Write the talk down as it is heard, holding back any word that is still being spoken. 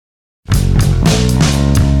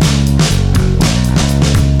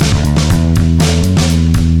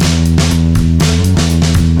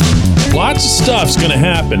Lots of stuff's going to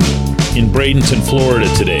happen in Bradenton, Florida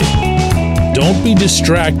today. Don't be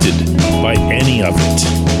distracted by any of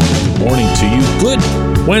it. Good morning to you.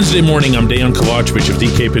 Good Wednesday morning. I'm Dejan Kovacevic of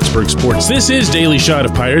DK Pittsburgh Sports. This is Daily Shot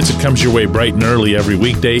of Pirates. It comes your way bright and early every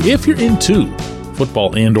weekday. If you're into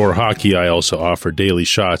football and or hockey, I also offer daily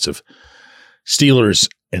shots of Steelers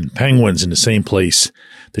and Penguins in the same place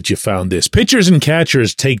that you found this. Pitchers and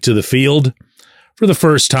catchers take to the field for the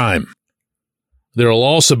first time. There will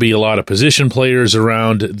also be a lot of position players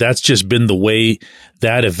around. That's just been the way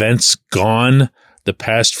that event's gone the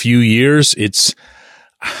past few years.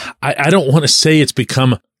 I don't want to say it's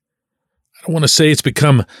become,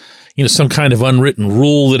 some kind of unwritten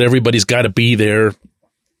rule that everybody's got to be there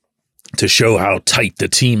to show how tight the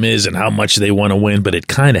team is and how much they want to win, but it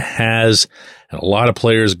kind of has, and a lot of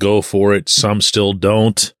players go for it. Some still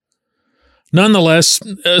don't. Nonetheless,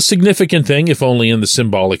 a significant thing, if only in the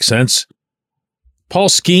symbolic sense. Paul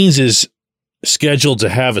Skeens is scheduled to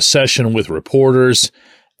have a session with reporters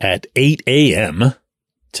at 8 a.m.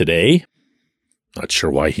 today. Not sure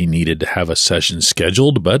why he needed to have a session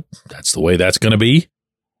scheduled, but that's the way that's going to be.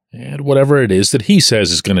 And whatever it is that he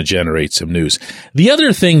says is going to generate some news. The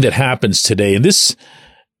other thing that happens today, and this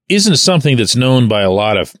isn't something that's known by a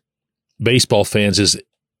lot of baseball fans, is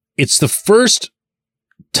it's the first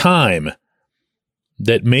time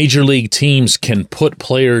that major league teams can put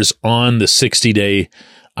players on the 60-day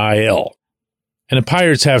IL. And the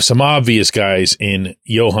Pirates have some obvious guys in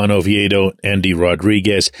Johan Oviedo, Andy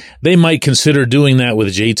Rodriguez. They might consider doing that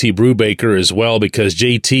with JT Brubaker as well, because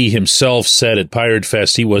JT himself said at Pirate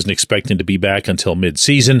Fest he wasn't expecting to be back until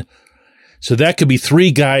mid-season. So that could be three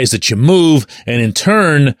guys that you move, and in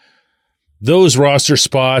turn, those roster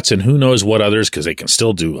spots and who knows what others, because they can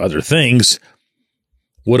still do other things,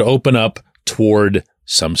 would open up toward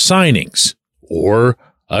some signings or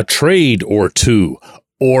a trade or two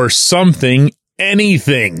or something,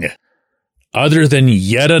 anything other than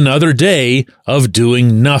yet another day of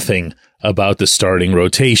doing nothing about the starting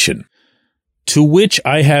rotation. To which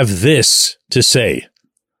I have this to say.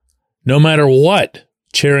 No matter what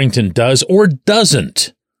Cherington does or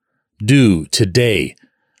doesn't do today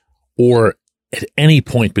or at any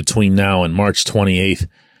point between now and March 28th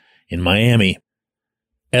in Miami,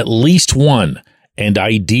 at least one, and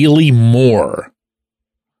ideally more,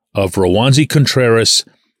 of Roansy Contreras,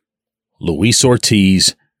 Luis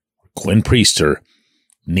Ortiz, Quinn Priester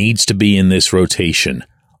needs to be in this rotation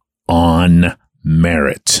on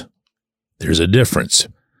merit. There's a difference.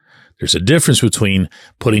 There's a difference between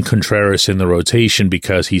putting Contreras in the rotation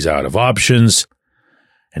because he's out of options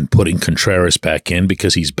and putting Contreras back in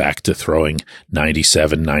because he's back to throwing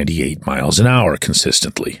 97, 98 miles an hour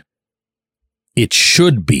consistently. It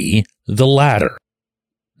should be the latter.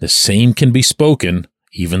 The same can be spoken,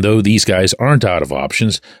 even though these guys aren't out of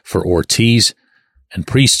options, for Ortiz and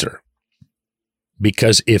Priester.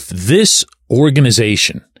 Because if this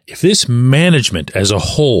organization, if this management as a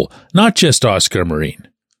whole, not just Oscar Marin,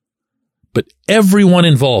 but everyone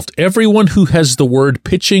involved, everyone who has the word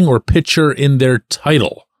pitching or pitcher in their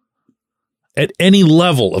title, at any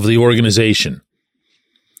level of the organization,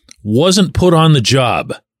 wasn't put on the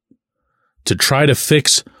job to try to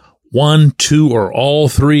fix one, two, or all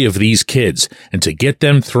three of these kids and to get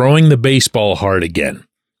them throwing the baseball hard again,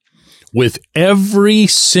 with every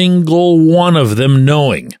single one of them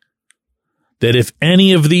knowing that if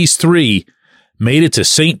any of these three made it to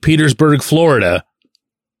St. Petersburg, Florida,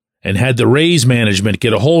 and had the Rays management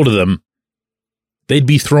get a hold of them, they'd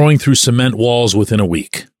be throwing through cement walls within a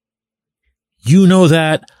week. You know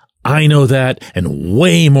that, I know that, and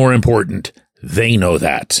way more important, they know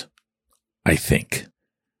that, I think.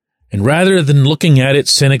 And rather than looking at it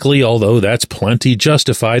cynically, although that's plenty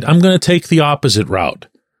justified, I'm going to take the opposite route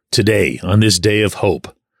today on this day of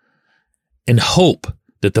hope. And hope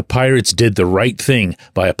that the Pirates did the right thing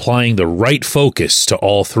by applying the right focus to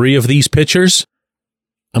all three of these pitchers.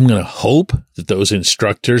 I'm going to hope that those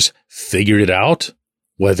instructors figured it out,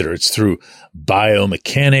 whether it's through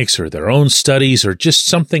biomechanics or their own studies or just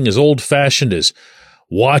something as old-fashioned as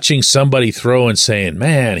watching somebody throw and saying,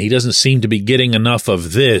 man, he doesn't seem to be getting enough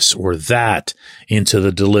of this or that into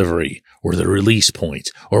the delivery or the release point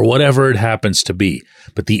or whatever it happens to be.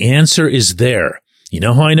 But the answer is there. You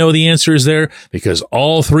know how I know the answer is there? Because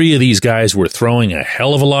all three of these guys were throwing a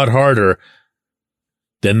hell of a lot harder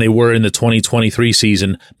than they were in the 2023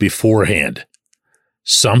 season beforehand.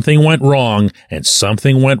 Something went wrong, and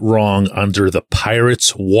something went wrong under the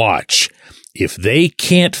Pirates' watch. If they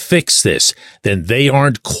can't fix this, then they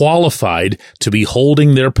aren't qualified to be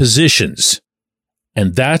holding their positions.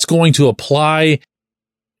 And that's going to apply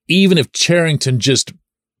even if Cherington just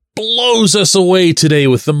blows us away today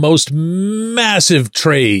with the most massive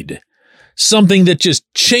trade, something that just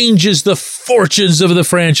changes the fortunes of the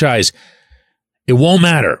franchise, it won't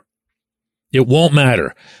matter. It won't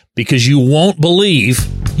matter because you won't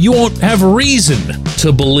have reason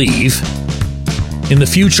to believe in the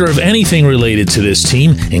future of anything related to this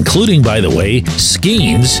team, including, by the way,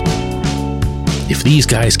 schemes, if these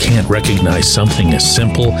guys can't recognize something as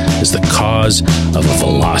simple as the cause of a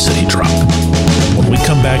velocity drop. When we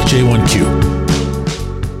come back, J1Q.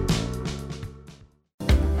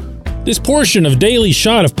 This portion of Daily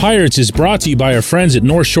Shot of Pirates is brought to you by our friends at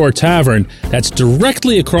North Shore Tavern. That's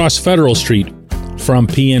directly across Federal Street from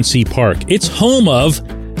PNC Park. It's home of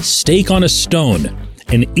Steak on a Stone,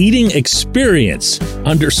 an eating experience,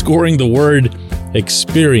 underscoring the word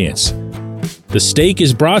experience. The steak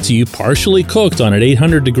is brought to you partially cooked on an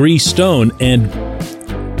 800-degree stone, and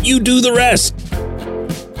you do the rest.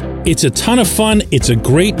 It's a ton of fun, it's a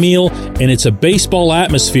great meal, and it's a baseball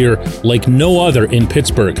atmosphere like no other in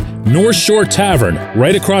Pittsburgh. North Shore Tavern,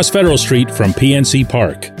 right across Federal Street from PNC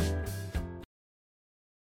Park.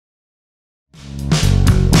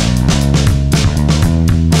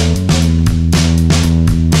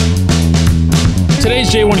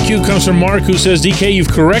 Today's J1Q comes from Mark, who says, DK, you've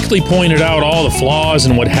correctly pointed out all the flaws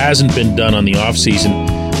and what hasn't been done on the offseason,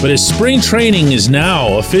 but as spring training is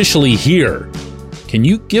now officially here, can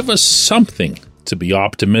you give us something to be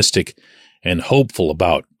optimistic and hopeful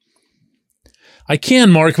about? I can,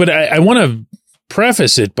 Mark, but I want to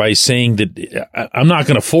preface it by saying that I'm not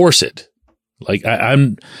going to force it. Like,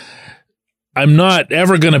 I'm not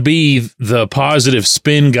ever going to be the positive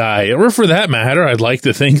spin guy, or for that matter, I'd like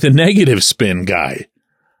to think the negative spin guy.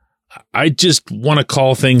 I just want to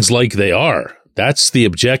call things like they are. That's the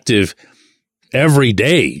objective every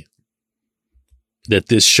day that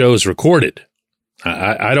this show's recorded.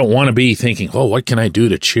 I don't want to be thinking, oh, what can I do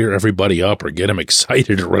to cheer everybody up or get them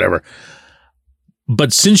excited or whatever.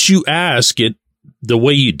 But since you ask it the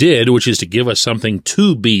way you did, which is to give us something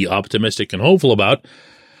to be optimistic and hopeful about,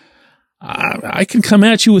 I can come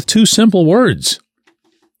at you with two simple words.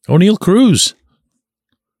 Oneil Cruz.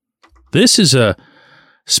 This is a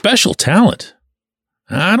special talent.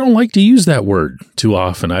 I don't like to use that word too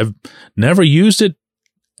often. I've never used it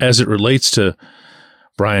as it relates to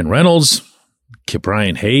Brian Reynolds,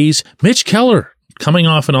 Brian Hayes, Mitch Keller, coming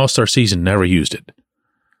off an All-Star season, never used it.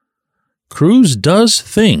 Cruz does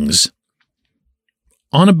things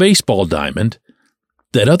on a baseball diamond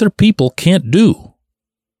that other people can't do.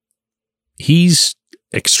 He's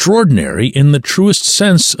extraordinary in the truest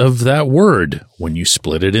sense of that word when you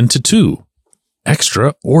split it into two.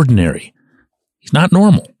 Extraordinary. He's not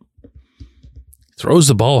normal. Throws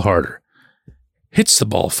the ball harder. Hits the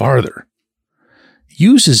ball farther.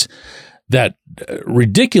 Uses that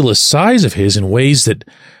ridiculous size of his in ways that,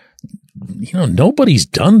 nobody's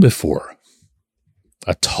done before.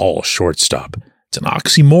 A tall shortstop. It's an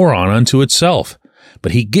oxymoron unto itself.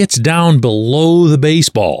 But he gets down below the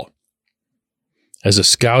baseball. As a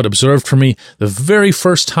scout observed for me the very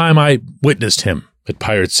first time I witnessed him at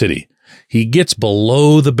Pirate City, he gets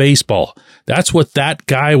below the baseball. That's what that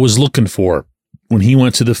guy was looking for when he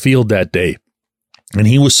went to the field that day. And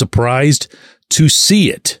he was surprised to see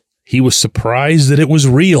it. He was surprised that it was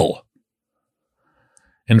real.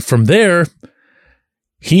 And from there,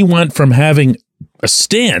 he went from having a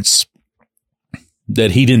stance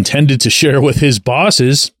that he'd intended to share with his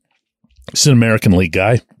bosses, he's an American League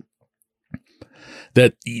guy,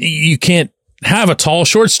 that you can't have a tall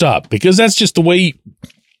shortstop because that's just the way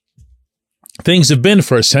things have been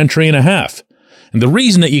for a century and a half. And the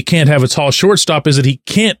reason that you can't have a tall shortstop is that he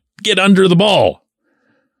can't get under the ball.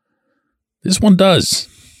 This one does.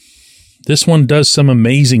 This one does some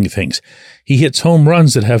amazing things. He hits home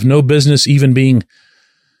runs that have no business even being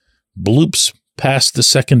bloops past the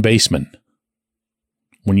second baseman.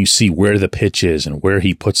 When you see where the pitch is and where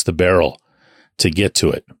he puts the barrel to get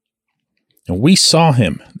to it. And we saw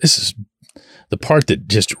him. This is the part that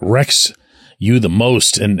just wrecks you the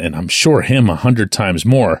most, and I'm sure him 100 times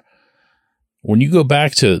more. When you go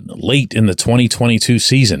back to late in the 2022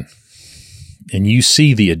 season and you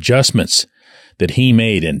see the adjustments that he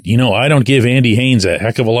made, and I don't give Andy Haynes a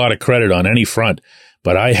heck of a lot of credit on any front,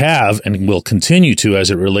 but I have and will continue to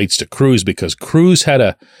as it relates to Cruz, because Cruz had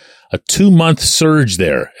a 2-month surge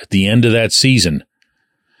there at the end of that season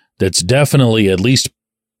that's definitely at least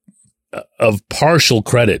of partial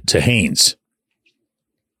credit to Haynes.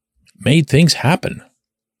 Made things happen.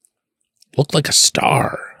 Looked like a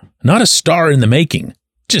star. Not a star in the making,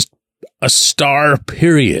 just a star,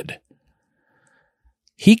 period.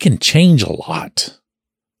 He can change a lot.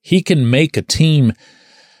 He can make a team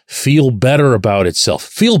feel better about itself,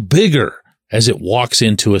 feel bigger as it walks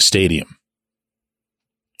into a stadium.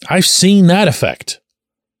 I've seen that effect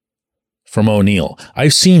from O'Neal.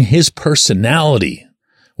 I've seen his personality,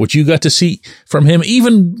 which you got to see from him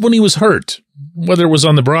even when he was hurt, whether it was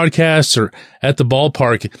on the broadcasts or at the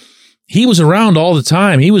ballpark. He was around all the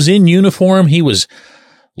time. He was in uniform. He was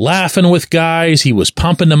laughing with guys. He was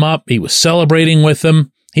pumping them up. He was celebrating with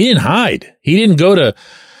them. He didn't hide. He didn't go to,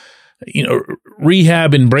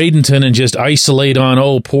 rehab in Bradenton and just isolate on,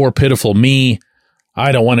 oh, poor, pitiful me.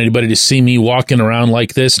 I don't want anybody to see me walking around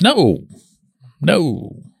like this. No.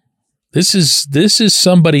 This is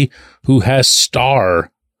somebody who has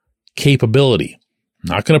star capability.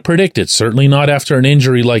 I'm not going to predict it, certainly not after an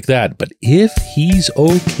injury like that. But if he's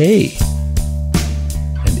okay,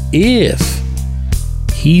 and if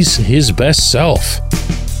he's his best self,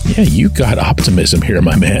 yeah, you've got optimism here,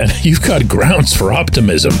 my man. You've got grounds for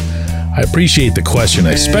optimism. I appreciate the question.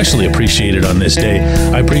 I especially appreciate it on this day.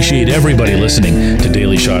 I appreciate everybody listening to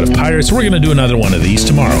Daily Shot of Pirates. We're going to do another one of these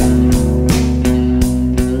tomorrow.